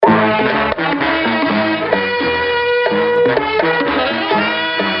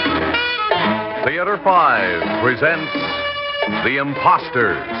Ep124 presents The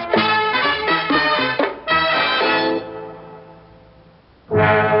Imposters.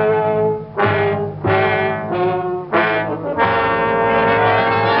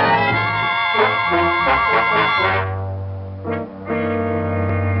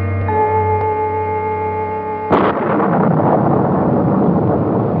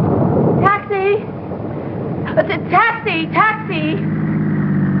 Taxi!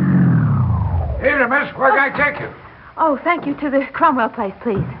 Here, miss. Where can I take you? Oh, thank you. To the Cromwell place,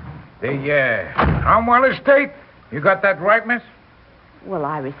 please. The, Cromwell estate? You got that right, miss? Well,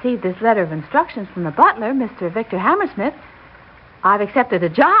 I received this letter of instructions from the butler, Mr. Victor Hammersmith. I've accepted a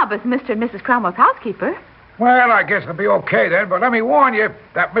job as Mr. and Mrs. Cromwell's housekeeper. Well, I guess it'll be okay then, but let me warn you,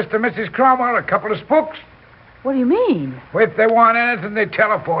 that Mr. and Mrs. Cromwell are a couple of spooks. What do you mean? If they want anything, they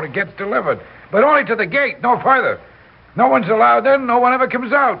telephone. It gets delivered. But only to the gate, no further. No one's allowed in. No one ever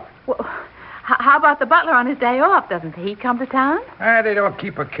comes out. Well, how about the butler on his day off? Doesn't he come to town? They don't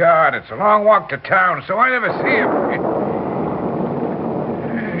keep a car, and it's a long walk to town, so I never see him.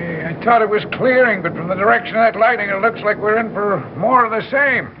 I thought it was clearing, but from the direction of that lighting, it looks like we're in for more of the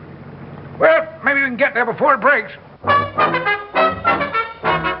same. Well, maybe we can get there before it breaks.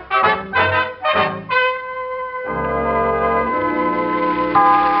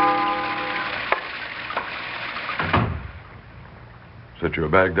 Set your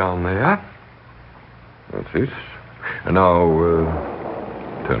bag down there. That's it. And now,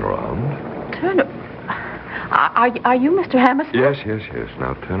 turn around. Are you Mr. Hammersmith? Yes.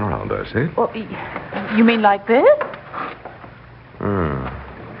 Now turn around, I say. Well, you mean like this?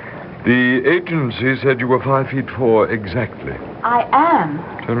 The agency said you were 5'4" exactly. I am.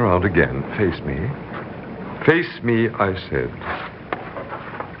 Turn around again. Face me. Face me, I said.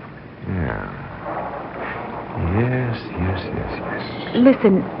 Yeah. Yes.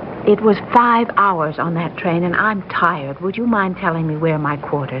 Listen, it was 5 hours on that train, and I'm tired. Would you mind telling me where my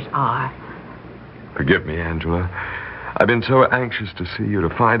quarters are? Forgive me, Angela. I've been so anxious to see you, to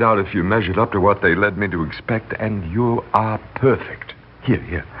find out if you measured up to what they led me to expect, and you are perfect.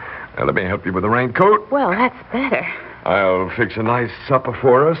 Here. Now, let me help you with the raincoat. Well, that's better. I'll fix a nice supper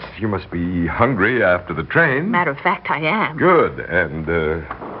for us. You must be hungry after the train. Matter of fact, I am. Good. And,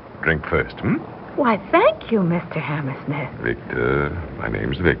 drink first, Why, thank you, Mr. Hammersmith. Victor. My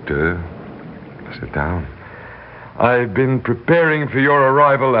name's Victor. Sit down. I've been preparing for your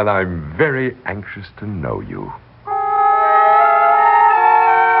arrival, and I'm very anxious to know you.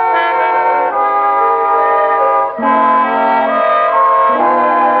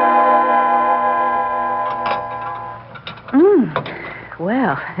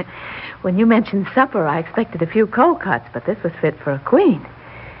 Well, when you mentioned supper, I expected a few cold cuts, but this was fit for a queen.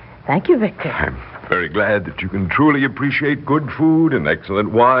 Thank you, Victor. I'm very glad that you can truly appreciate good food and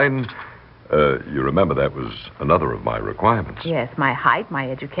excellent wine. You remember that was another of my requirements. Yes, my height, my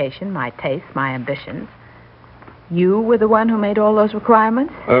education, my tastes, my ambitions. You were the one who made all those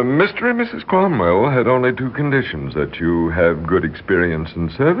requirements? Mr. and Mrs. Cromwell had only two conditions: that you have good experience in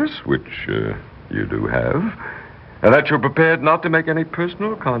service, which you do have, and that you're prepared not to make any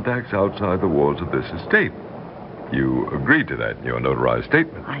personal contacts outside the walls of this estate. You agreed to that in your notarized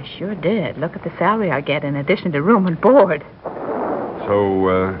statement. I sure did. Look at the salary I get in addition to room and board.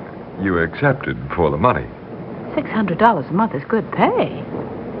 So, you accepted for the money? $600 a month is good pay.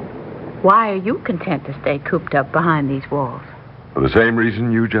 Why are you content to stay cooped up behind these walls? For the same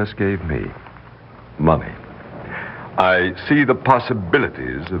reason you just gave me. Money. I see the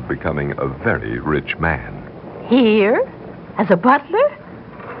possibilities of becoming a very rich man. Here? As a butler?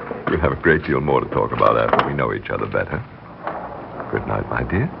 We'll have a great deal more to talk about after we know each other better. Good night, my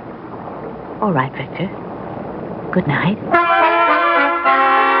dear. All right, Victor. Good night.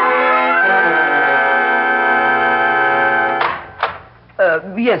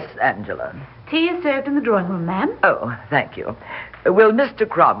 Yes, Angela. Tea is served in the drawing room, ma'am. Oh, thank you. Will Mr.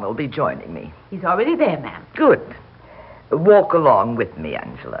 Cromwell be joining me? He's already there, ma'am. Good. Walk along with me,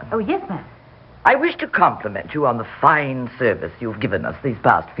 Angela. Oh, yes, ma'am. I wish to compliment you on the fine service you've given us these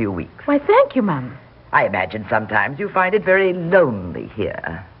past few weeks. Why, thank you, ma'am. I imagine sometimes you find it very lonely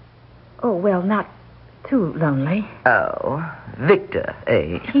here. Oh, well, not too lonely. Oh, Victor,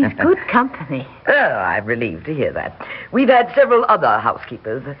 eh? He's good company. Oh, I'm relieved to hear that. We've had several other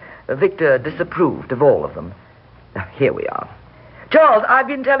housekeepers. Victor disapproved of all of them. Here we are. Charles, I've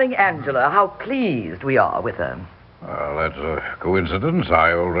been telling Angela how pleased we are with her. Well, that's a coincidence.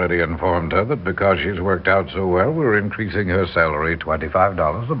 I already informed her that because she's worked out so well, we're increasing her salary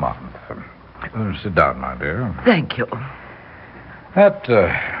 $25 a month. Sit down, my dear. Thank you. That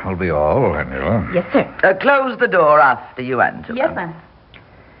will be all, Angela. Yes, sir. Close the door after you, Angela. Yes, ma'am.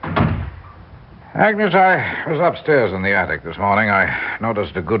 Agnes, I was upstairs in the attic this morning. I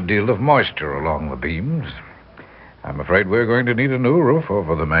noticed a good deal of moisture along the beams. I'm afraid we're going to need a new roof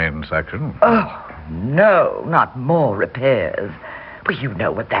over the main section. Oh, no, not more repairs. Well, you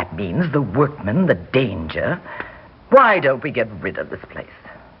know what that means, the workmen, the danger. Why don't we get rid of this place?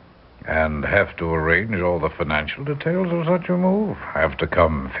 And have to arrange all the financial details of such a move? Have to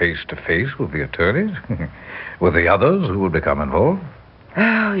come face to face with the attorneys? With the others who will become involved?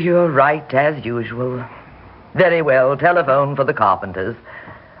 Oh, you're right, as usual. Very well, telephone for the carpenters.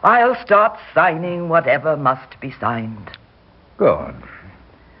 I'll start signing whatever must be signed. Good.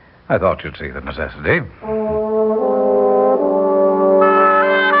 I thought you'd see the necessity.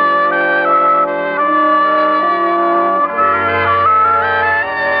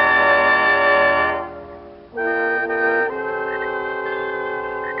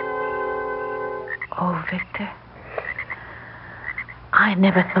 Oh, Victor. I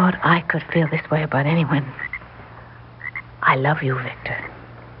never thought I could feel this way about anyone. I love you, Victor.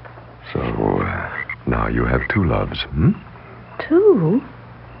 So, now you have two loves, hmm? Two?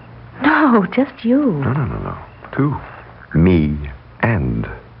 No, just you. No. Two. Me and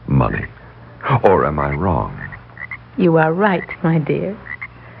money. Or am I wrong? You are right, my dear.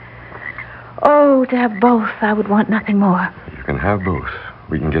 Oh, to have both, I would want nothing more. You can have both.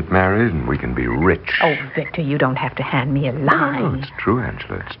 We can get married and we can be rich. Oh, Victor, you don't have to hand me a line. No, it's true,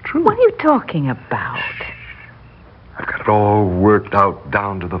 Angela. It's true. What are you talking about? I've got it all worked out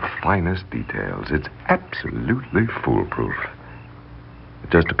down to the finest details. It's absolutely foolproof.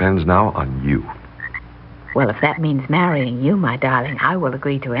 It just depends now on you. Well, if that means marrying you, my darling, I will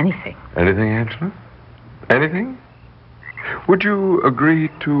agree to anything. Anything, Angela? Anything? Would you agree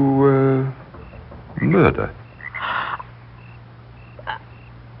to, murder?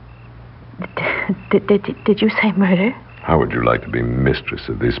 Did you say murder? How would you like to be mistress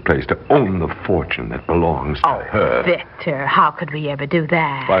of this place, to own the fortune that belongs to her? Victor, how could we ever do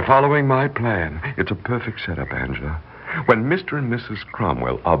that? By following my plan. It's a perfect setup, Angela. When Mr. and Mrs.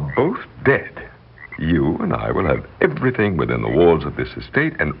 Cromwell are both dead, you and I will have everything within the walls of this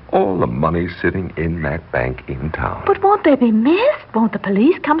estate and all the money sitting in that bank in town. But won't they be missed? Won't the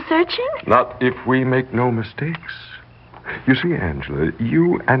police come searching? Not if we make no mistakes. You see, Angela,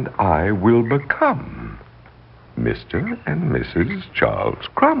 you and I will become Mr. and Mrs. Charles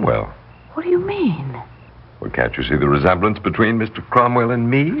Cromwell. What do you mean? Well, can't you see the resemblance between Mr. Cromwell and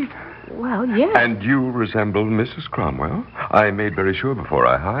me? Well, yes. And you resemble Mrs. Cromwell. I made very sure before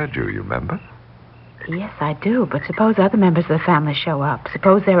I hired you, you remember? Yes, I do. But suppose other members of the family show up.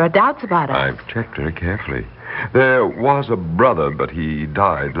 Suppose there are doubts about us. I've checked very carefully. There was a brother, but he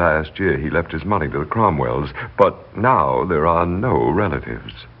died last year. He left his money to the Cromwells. But now there are no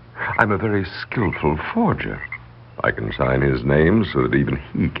relatives. I'm a very skillful forger. I can sign his name so that even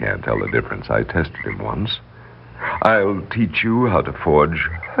he can't tell the difference. I tested him once. I'll teach you how to forge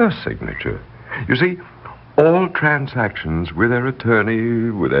her signature. You see, all transactions with their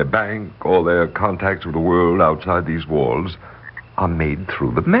attorney, with their bank, all their contacts with the world outside these walls are made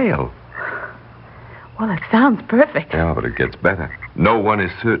through the mail. Well, it sounds perfect. Yeah, but it gets better. No one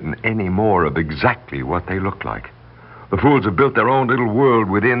is certain any more of exactly what they look like. The fools have built their own little world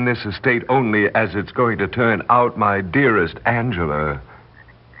within this estate only as it's going to turn out, my dearest Angela.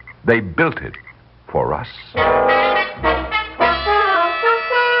 They built it for us.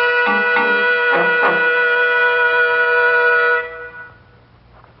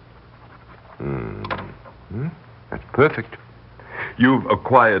 That's perfect. You've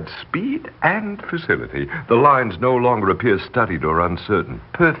acquired speed and facility. The lines no longer appear studied or uncertain.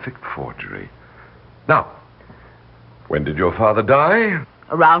 Perfect forgery. Now, when did your father die?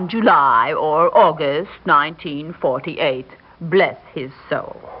 Around July or August 1948. Bless his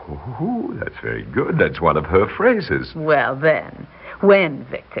soul. Oh, that's very good. That's one of her phrases. Well, then. When,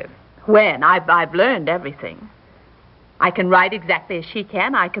 Victor? When? I've learned everything. I can write exactly as she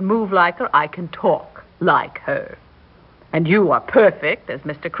can. I can move like her. I can talk like her. And you are perfect as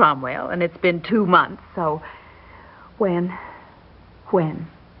Mr. Cromwell, and it's been 2 months, so when?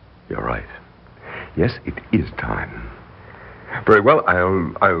 You're right. Yes, it is time. Very well,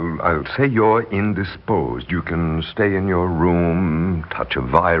 I'll say you're indisposed. You can stay in your room, touch a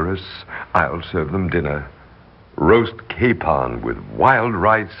virus. I'll serve them dinner. Roast capon with wild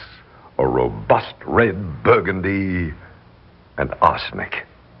rice, a robust red burgundy, and arsenic.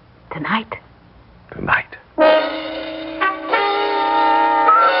 Tonight? Tonight.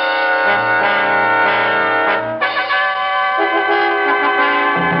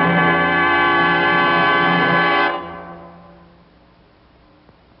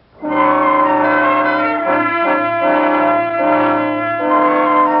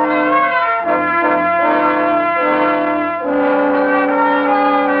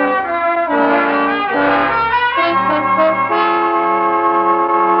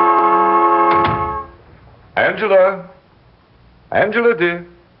 Angela? Angela, dear.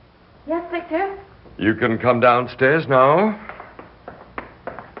 Yes, Victor? You can come downstairs now.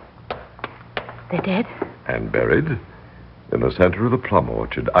 They're dead? And buried in the center of the plum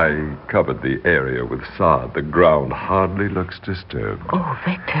orchard. I covered the area with sod. The ground hardly looks disturbed. Oh,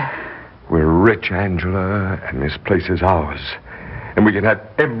 Victor. We're rich, Angela, and this place is ours. And we can have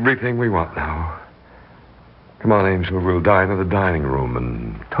everything we want now. Come on, Angel, we'll dine in the dining room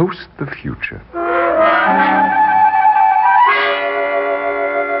and toast the future.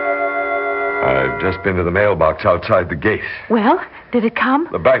 I've just been to the mailbox outside the gate. Well, did it come?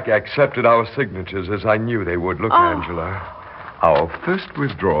 The bank accepted our signatures as I knew they would. Look, Angela. Our first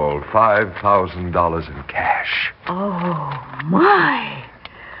withdrawal, $5,000 in cash. Oh, my.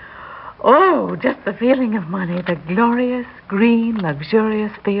 Oh, just the feeling of money. The glorious, green,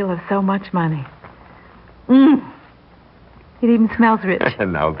 luxurious feel of so much money. It even smells rich.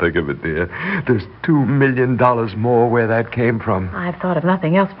 And now think of it, dear. There's $2 million more where that came from. I've thought of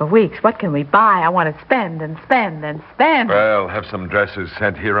nothing else for weeks. What can we buy? I want to spend and spend and spend. Well, have some dresses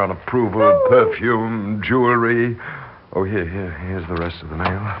sent here on approval, perfume, jewelry. Oh, here's the rest of the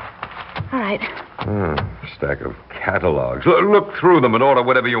mail. All right. Stack of catalogs. Look through them and order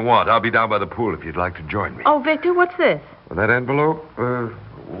whatever you want. I'll be down by the pool if you'd like to join me. Oh, Victor, what's this? That envelope?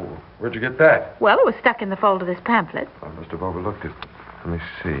 Where'd you get that? Well, it was stuck in the fold of this pamphlet. I must have overlooked it. Let me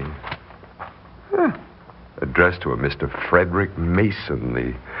see. Addressed to a Mr. Frederick Mason.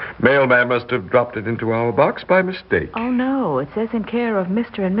 The mailman must have dropped it into our box by mistake. Oh, no. It says in care of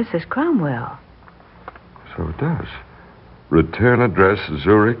Mr. and Mrs. Cromwell. So it does. Return address,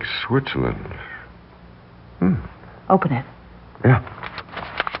 Zurich, Switzerland. Open it. Yeah.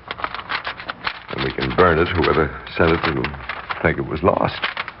 And we can burn it. Whoever sent it will think it was lost.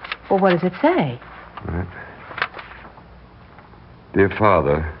 Well, what does it say? Right. Dear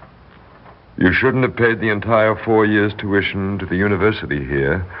Father, you shouldn't have paid the entire 4 years' tuition to the university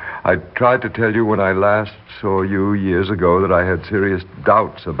here. I tried to tell you when I last saw you years ago that I had serious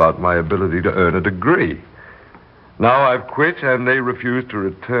doubts about my ability to earn a degree. Now I've quit, and they refuse to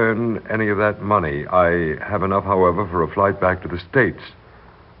return any of that money. I have enough, however, for a flight back to the States.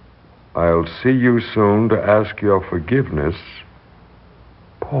 I'll see you soon to ask your forgiveness,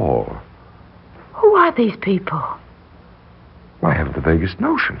 Paul. Who are these people? I haven't the vaguest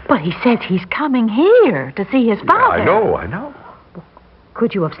notion. But he says he's coming here to see his father. Yeah, I know.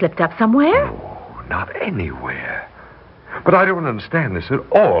 Could you have slipped up somewhere? No, not anywhere. But I don't understand this at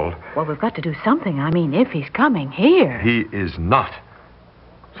all. Well, we've got to do something. I mean, if he's coming here. He is not.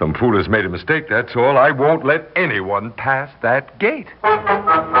 Some fool has made a mistake, that's all. I won't let anyone pass that gate.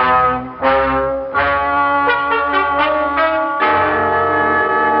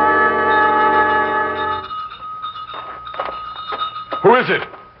 Who is it?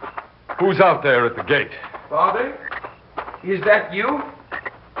 Who's out there at the gate? Father? Is that you?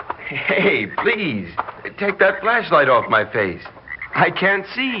 Hey, please, take that flashlight off my face. I can't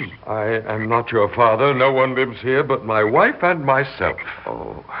see. I am not your father. No one lives here but my wife and myself.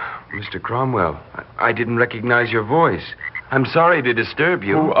 Oh, Mr. Cromwell, I didn't recognize your voice. I'm sorry to disturb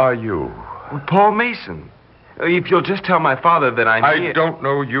you. Who are you? Paul Mason. If you'll just tell my father that I'm here. I don't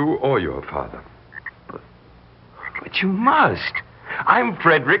know you or your father. But you must. I'm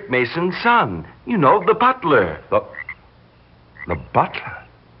Frederick Mason's son. You know, the butler. The butler?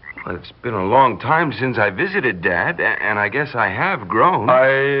 Well, it's been a long time since I visited Dad, and I guess I have grown.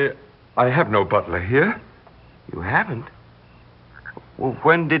 I have no butler here. You haven't? Well,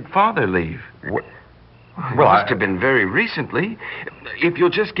 when did Father leave? What? Well, it must have been very recently. If you'll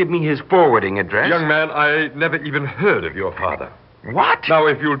just give me his forwarding address. Young man, I never even heard of your father. What? Now,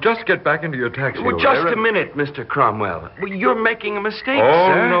 if you'll just get back into your taxi Well, over just there a minute, Mr. Cromwell. Well, you're making a mistake, Oh,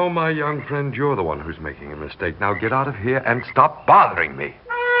 sir. no, my young friend, you're the one who's making a mistake. Now get out of here and stop bothering me.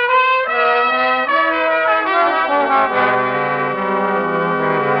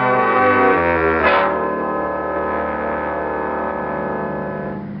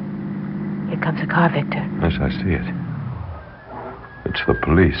 Here comes a car, Victor. Yes, I see it. It's the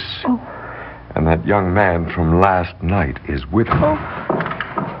police. Oh. And that young man from last night is with him.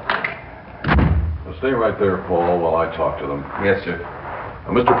 Now stay right there, Paul, while I talk to them. Yes, sir.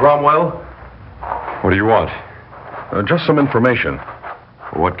 Mr. Cromwell? What do you want? Just some information.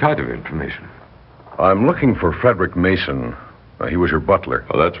 What kind of information? I'm looking for Frederick Mason. He was your butler.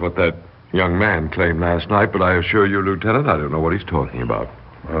 Well, that's what that young man claimed last night, but I assure you, Lieutenant, I don't know what he's talking about.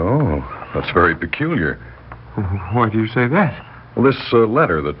 Oh, that's very peculiar. Why do you say that? Well, this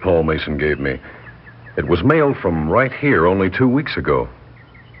letter that Paul Mason gave me, it was mailed from right here only 2 weeks ago.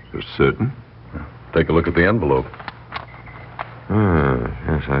 You're certain? Take a look at the envelope.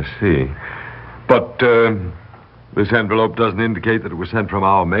 Yes, I see. But This envelope doesn't indicate that it was sent from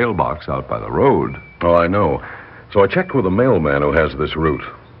our mailbox out by the road. Oh, I know. So I checked with a mailman who has this route.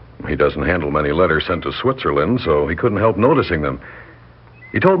 He doesn't handle many letters sent to Switzerland, so he couldn't help noticing them.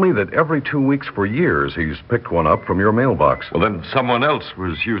 He told me that every 2 weeks for years he's picked one up from your mailbox. Well, then someone else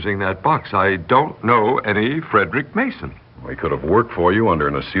was using that box. I don't know any Frederick Mason. He could have worked for you under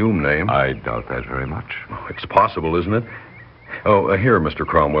an assumed name. I doubt that very much. Oh, it's possible, isn't it? Oh, here, Mr.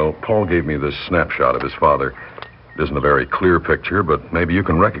 Cromwell. Paul gave me this snapshot of his father. It isn't a very clear picture, but maybe you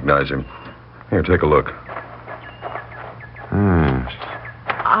can recognize him. Here, take a look.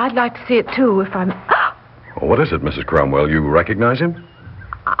 I'd like to see it, too, if I'm... Well, what is it, Mrs. Cromwell? You recognize him?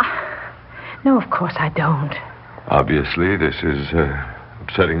 No, of course I don't. Obviously, this is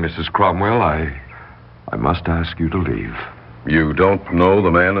upsetting Mrs. Cromwell. I must ask you to leave. You don't know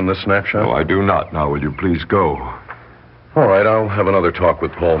the man in this snapshot? No, I do not. Now, will you please go? All right, I'll have another talk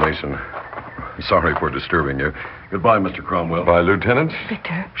with Paul Mason. Sorry for disturbing you. Goodbye, Mr. Cromwell. Bye, Lieutenant.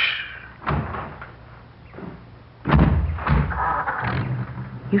 Victor.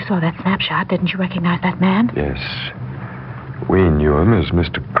 You saw that snapshot. Didn't you recognize that man? Yes. We knew him as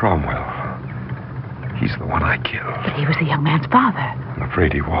Mr. Cromwell. He's the one I killed. But he was the young man's father. I'm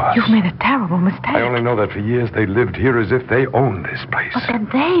afraid he was. You've made a terrible mistake. I only know that for years they lived here as if they owned this place. But then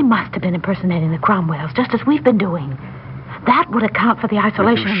they must have been impersonating the Cromwells, just as we've been doing. That would account for the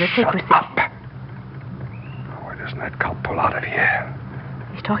isolation and the secrecy. Shut up. Why doesn't that cop pull out of here?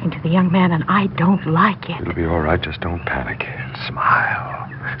 He's talking to the young man, and I don't like it. It'll be all right. Just don't panic. Smile.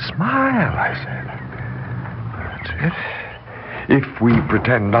 Smile, I said. That's it. If we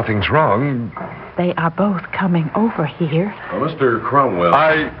pretend nothing's wrong... They are both coming over here. Well, Mr. Cromwell...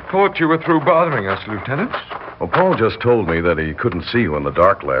 I thought you were through bothering us, Lieutenant. Well, Paul just told me that he couldn't see you in the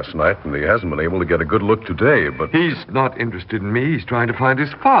dark last night, and he hasn't been able to get a good look today, but... He's not interested in me. He's trying to find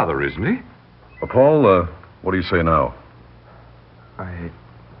his father, isn't he? Well, Paul, what do you say now?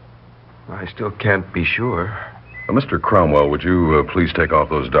 I still can't be sure. Mr. Cromwell, would you please take off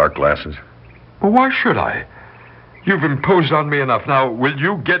those dark glasses? Well, why should I? You've imposed on me enough. Now, will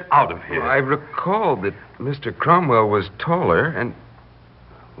you get out of here? Well, I recall that Mr. Cromwell was taller and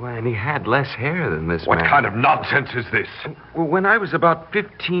he had less hair than this What man. kind of nonsense is this? Well, when I was about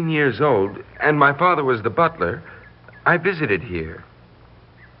 15 years old and my father was the butler, I visited here.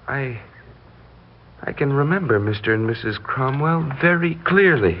 I can remember Mr. and Mrs. Cromwell very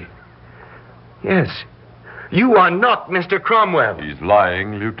clearly. Yes. You are not Mr. Cromwell. He's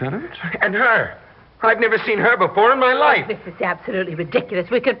lying, Lieutenant. And her. I've never seen her before in my life. This is absolutely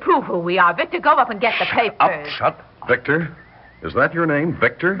ridiculous. We can prove who we are. Victor, go up and get the papers. Shut. Victor? Is that your name,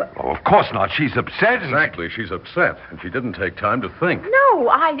 Victor? Oh, of course not. She's upset. Exactly. She's upset, and she didn't take time to think. No,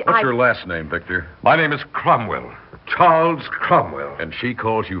 What's your last name, Victor? My name is Cromwell. Charles Cromwell. And she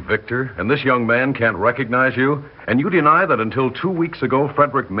calls you Victor, and this young man can't recognize you? And you deny that until 2 weeks ago,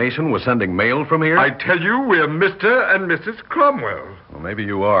 Frederick Mason was sending mail from here? I tell you, we're Mr. and Mrs. Cromwell. Well, maybe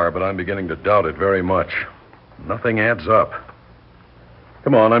you are, but I'm beginning to doubt it very much. Nothing adds up.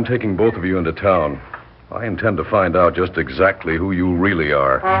 Come on, I'm taking both of you into town. I intend to find out just exactly who you really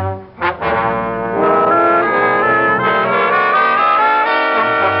are.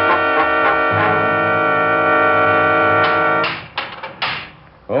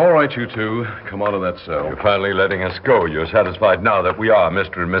 All right, you two. Come out of that cell. You're finally letting us go. You're satisfied now that we are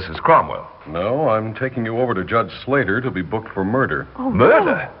Mr. and Mrs. Cromwell. No, I'm taking you over to Judge Slater to be booked for murder. Oh,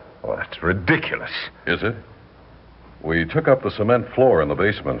 Murder? Oh, that's ridiculous. Is it? We took up the cement floor in the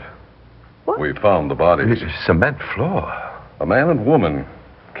basement. What? We found the bodies. Cement floor. A man and woman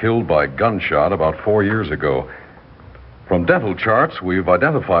killed by gunshot about 4 years ago. From dental charts, we've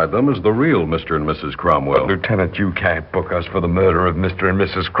identified them as the real Mr. and Mrs. Cromwell. But, Lieutenant, you can't book us for the murder of Mr. and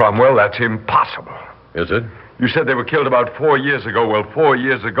Mrs. Cromwell. That's impossible. Is it? You said they were killed about 4 years ago. Well, 4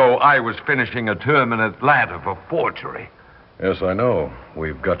 years ago, I was finishing a term in Atlanta for forgery. Yes, I know.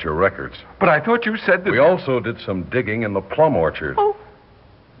 We've got your records. But I thought you said that... We also did some digging in the plum orchard. Oh.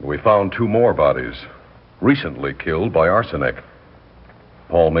 We found 2 more bodies, recently killed by arsenic.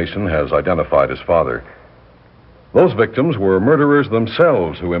 Paul Mason has identified his father. Those victims were murderers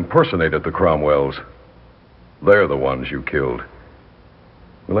themselves who impersonated the Cromwells. They're the ones you killed.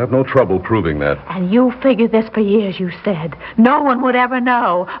 We'll have no trouble proving that. And you figured this for years, you said. No one would ever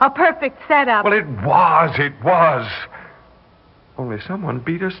know. A perfect setup. Well, it was. Only someone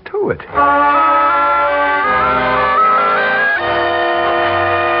beat us to it.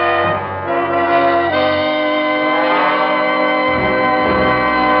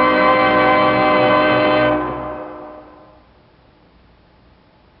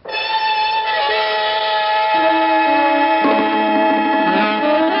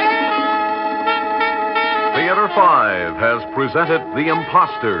 has presented The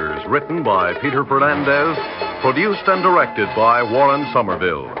Imposters, written by Peter Fernandez, produced and directed by Warren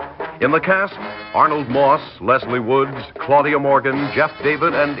Somerville. In the cast, Arnold Moss, Leslie Woods, Claudia Morgan, Jeff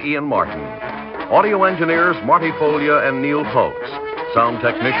David, and Ian Martin. Audio engineers Marty Folia and Neil Pultz. Sound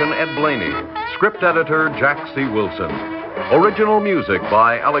technician Ed Blaney. Script editor Jack C. Wilson. Original music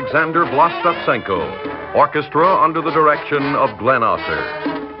by Alexander Vlastotsenko. Orchestra under the direction of Glenn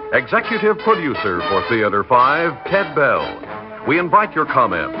Osser. Executive producer for Theater 5, Ted Bell. We invite your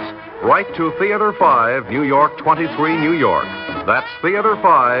comments. Write to Theater 5, New York 23, New York. That's Theater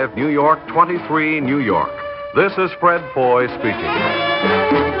 5, New York 23, New York. This is Fred Foy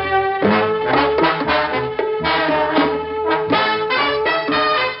speaking.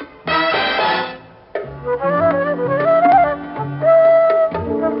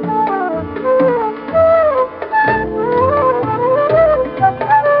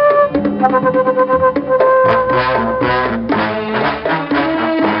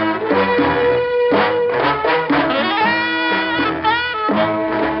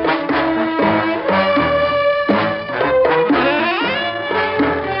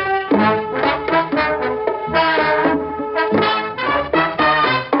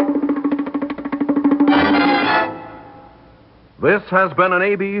 This has been an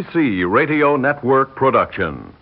ABC Radio Network production.